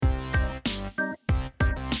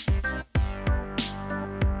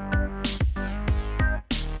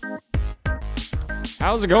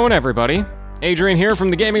How's it going, everybody? Adrian here from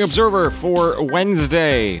the Gaming Observer for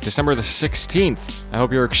Wednesday, December the 16th. I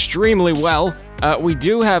hope you're extremely well. We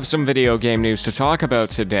do have some video game news to talk about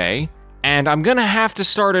today, and I'm gonna have to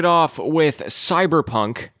start it off with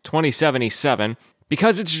Cyberpunk 2077,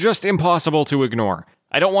 because it's just impossible to ignore.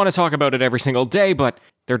 I don't want to talk about it every single day, but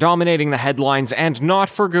they're dominating the headlines, and not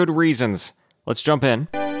for good reasons. Let's jump in.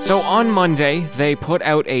 So on Monday, they put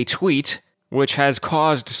out a tweet, which has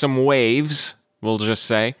caused some waves, we'll just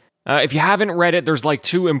say. If you haven't read it, there's like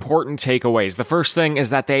two important takeaways. The first thing is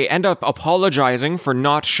that they end up apologizing for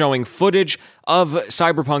not showing footage of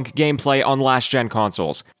Cyberpunk gameplay on last-gen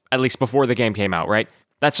consoles, at least before the game came out, right?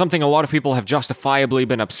 That's something a lot of people have justifiably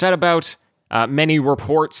been upset about. Many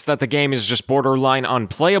reports that the game is just borderline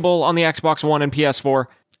unplayable on the Xbox One and PS4.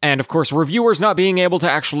 And of course, reviewers not being able to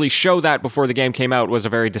actually show that before the game came out was a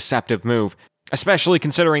very deceptive move, especially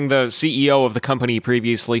considering the CEO of the company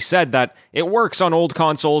previously said that it works on old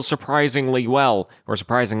consoles surprisingly well, or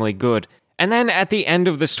surprisingly good. And then at the end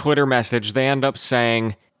of this Twitter message, they end up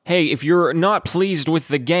saying, hey, if you're not pleased with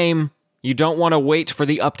the game, you don't want to wait for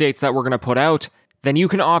the updates that we're going to put out, then you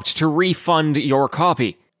can opt to refund your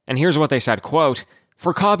copy. And here's what they said, quote,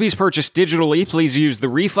 "For copies purchased digitally, please use the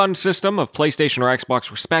refund system of PlayStation or Xbox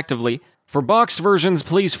respectively. For box versions,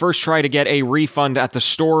 please first try to get a refund at the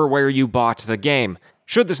store where you bought the game.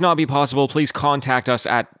 Should this not be possible, please contact us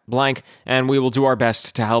at blank, and we will do our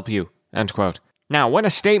best to help you." End quote. Now, when a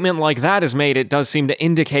statement like that is made, it does seem to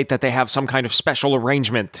indicate that they have some kind of special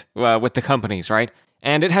arrangement with the companies, right?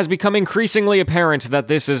 And it has become increasingly apparent that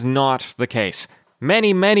this is not the case.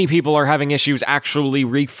 Many people are having issues actually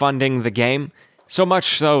refunding the game. So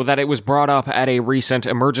much so that it was brought up at a recent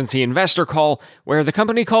emergency investor call where the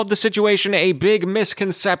company called the situation a big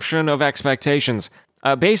misconception of expectations,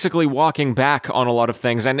 basically walking back on a lot of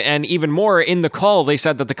things. And even more, in the call, they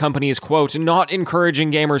said that the company is, quote, not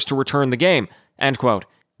encouraging gamers to return the game, end quote,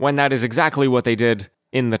 when that is exactly what they did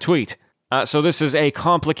in the tweet. So this is a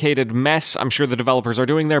complicated mess. I'm sure the developers are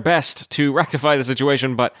doing their best to rectify the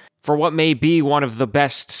situation, but for what may be one of the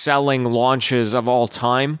best-selling launches of all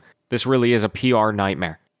time, this really is a PR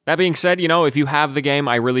nightmare. That being said, if you have the game,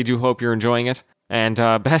 I really do hope you're enjoying it. And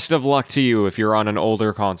best of luck to you if you're on an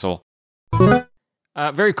older console.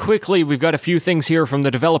 Very quickly, we've got a few things here from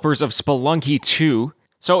the developers of Spelunky 2.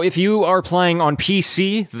 So if you are playing on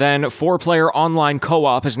PC, then 4-player online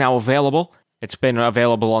co-op is now available. It's been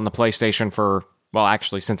available on the PlayStation for, well,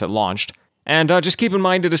 actually, since it launched. And just keep in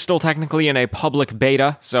mind it is still technically in a public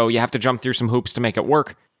beta, so you have to jump through some hoops to make it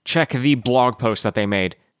work. Check the blog post that they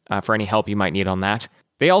made for any help you might need on that.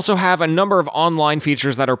 They also have a number of online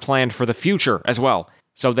features that are planned for the future as well.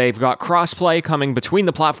 So they've got crossplay coming between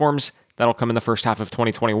the platforms. That'll come in the first half of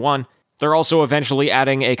 2021. They're also eventually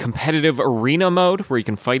adding a competitive arena mode where you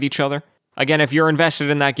can fight each other. Again, if you're invested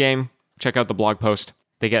in that game, check out the blog post.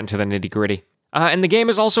 They get into the nitty-gritty. And the game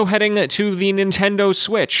is also heading to the Nintendo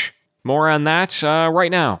Switch. More on that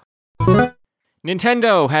right now.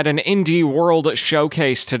 Nintendo had an Indie World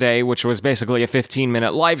Showcase today, which was basically a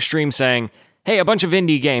 15-minute live stream saying, hey, a bunch of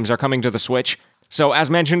indie games are coming to the Switch. So as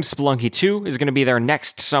mentioned, Spelunky 2 is going to be there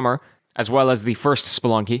next summer, as well as the first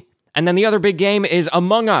Spelunky. And then the other big game is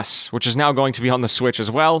Among Us, which is now going to be on the Switch as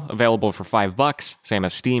well, available for $5, same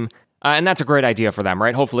as Steam. And that's a great idea for them,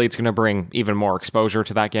 right? Hopefully it's going to bring even more exposure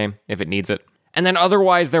to that game, if it needs it. And then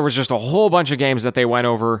otherwise, there was just a whole bunch of games that they went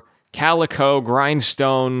over. Calico,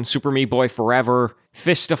 Grindstone, Super Meat Boy Forever,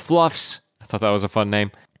 Fist of Fluffs. I thought that was a fun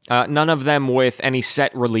name. None of them with any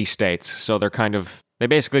set release dates. So they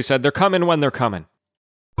basically said they're coming when they're coming.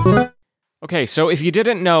 Okay, so if you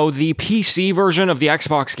didn't know, the PC version of the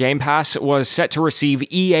Xbox Game Pass was set to receive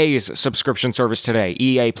EA's subscription service today,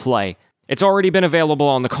 EA Play. It's already been available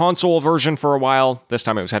on the console version for a while. This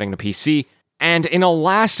time it was heading to PC. And in a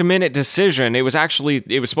last-minute decision, it was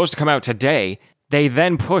supposed to come out today. They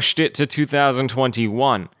then pushed it to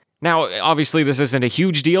 2021. Now, obviously, this isn't a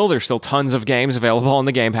huge deal. There's still tons of games available on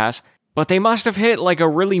the Game Pass. But they must have hit like a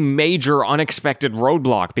really major unexpected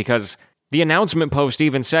roadblock because the announcement post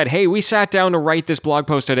even said, hey, we sat down to write this blog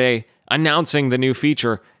post today announcing the new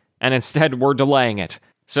feature, and instead we're delaying it.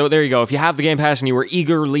 So there you go. If you have the Game Pass and you were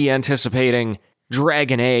eagerly anticipating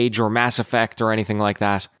Dragon Age or Mass Effect or anything like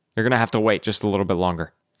that, you're going to have to wait just a little bit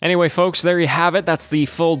longer. Anyway, folks, there you have it. That's the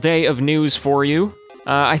full day of news for you.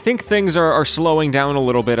 I think things are slowing down a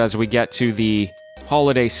little bit as we get to the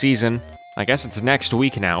holiday season. I guess it's next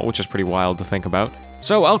week now, which is pretty wild to think about.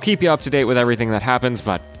 So I'll keep you up to date with everything that happens,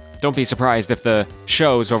 but don't be surprised if the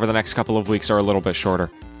shows over the next couple of weeks are a little bit shorter.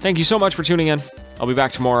 Thank you so much for tuning in. I'll be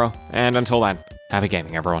back tomorrow, and until then, happy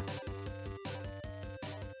gaming, everyone.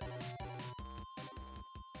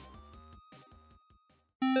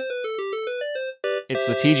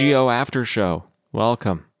 TGO After Show.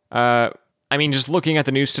 Welcome. Just looking at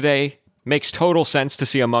the news today, makes total sense to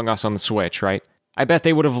see Among Us on the Switch, right? I bet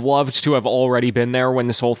they would have loved to have already been there when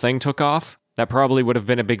this whole thing took off. That probably would have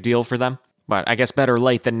been a big deal for them. But I guess better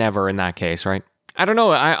late than never in that case, right? I don't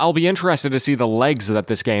know, I'll be interested to see the legs that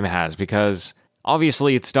this game has, because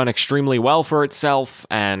obviously it's done extremely well for itself,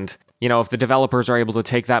 and, if the developers are able to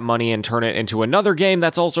take that money and turn it into another game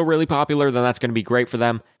that's also really popular, then that's going to be great for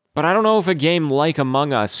them. But I don't know if a game like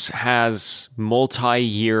Among Us has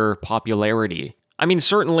multi-year popularity.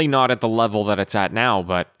 Certainly not at the level that it's at now,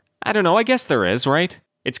 but I don't know, I guess there is, right?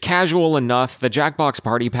 It's casual enough, the Jackbox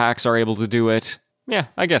Party Packs are able to do it. Yeah,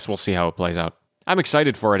 I guess we'll see how it plays out. I'm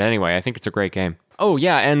excited for it anyway, I think it's a great game. Oh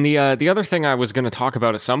yeah, and the other thing I was going to talk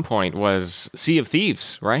about at some point was Sea of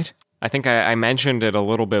Thieves, right? I think I mentioned it a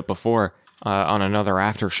little bit before on another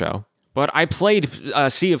after show. But I played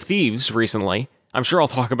Sea of Thieves recently. I'm sure I'll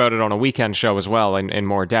talk about it on a weekend show as well in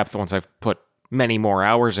more depth once I've put many more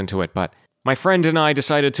hours into it. But my friend and I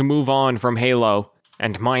decided to move on from Halo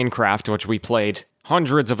and Minecraft, which we played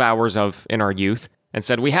hundreds of hours of in our youth, and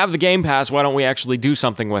said, we have the Game Pass, why don't we actually do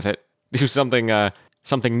something with it? Do something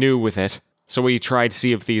new with it. So we tried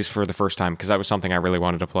Sea of Thieves for the first time, because that was something I really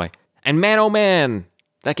wanted to play. And man, oh man,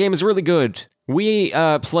 that game is really good. We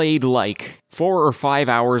played like 4 or 5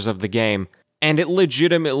 hours of the game, and it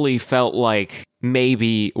legitimately felt like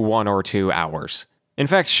maybe 1 or 2 hours. In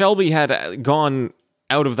fact, Shelby had gone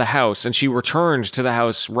out of the house, and she returned to the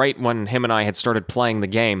house right when him and I had started playing the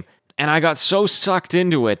game. And I got so sucked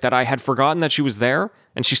into it that I had forgotten that she was there,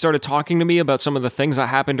 and she started talking to me about some of the things that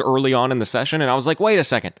happened early on in the session, and I was like, wait a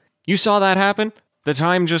second, you saw that happen? The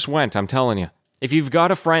time just went, I'm telling you. If you've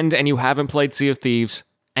got a friend and you haven't played Sea of Thieves,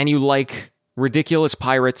 and you like ridiculous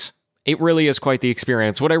pirates, it really is quite the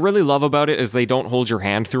experience. What I really love about it is they don't hold your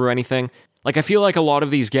hand through anything. Like, I feel like a lot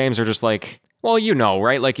of these games are just like, well,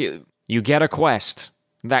 right? Like, you get a quest.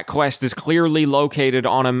 That quest is clearly located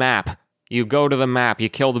on a map. You go to the map, you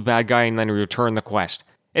kill the bad guy, and then you return the quest.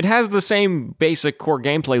 It has the same basic core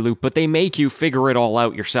gameplay loop, but they make you figure it all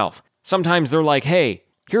out yourself. Sometimes they're like, hey,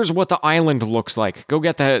 here's what the island looks like. Go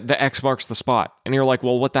get the X marks the spot. And you're like,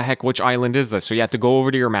 well, what the heck, which island is this? So you have to go over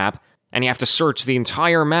to your map, and you have to search the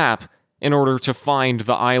entire map in order to find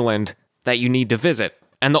the island that you need to visit.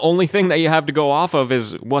 And the only thing that you have to go off of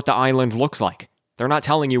is what the island looks like. They're not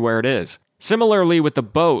telling you where it is. Similarly with the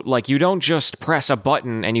boat, like, you don't just press a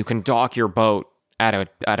button and you can dock your boat at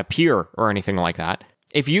a pier or anything like that.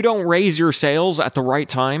 If you don't raise your sails at the right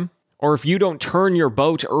time, or if you don't turn your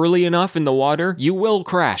boat early enough in the water, you will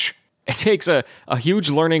crash. It takes a huge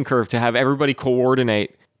learning curve to have everybody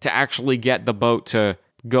coordinate to actually get the boat to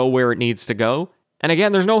go where it needs to go. And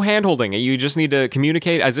again, there's no hand-holding. You just need to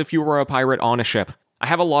communicate as if you were a pirate on a ship. I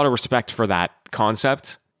have a lot of respect for that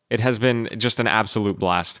concept. It has been just an absolute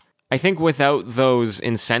blast. I think without those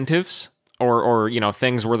incentives, or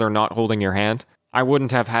things where they're not holding your hand, I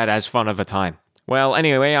wouldn't have had as fun of a time. Well,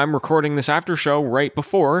 anyway, I'm recording this after show right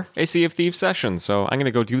before a Sea of Thieves session, so I'm going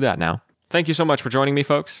to go do that now. Thank you so much for joining me,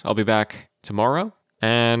 folks. I'll be back tomorrow,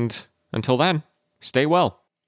 and until then, stay well.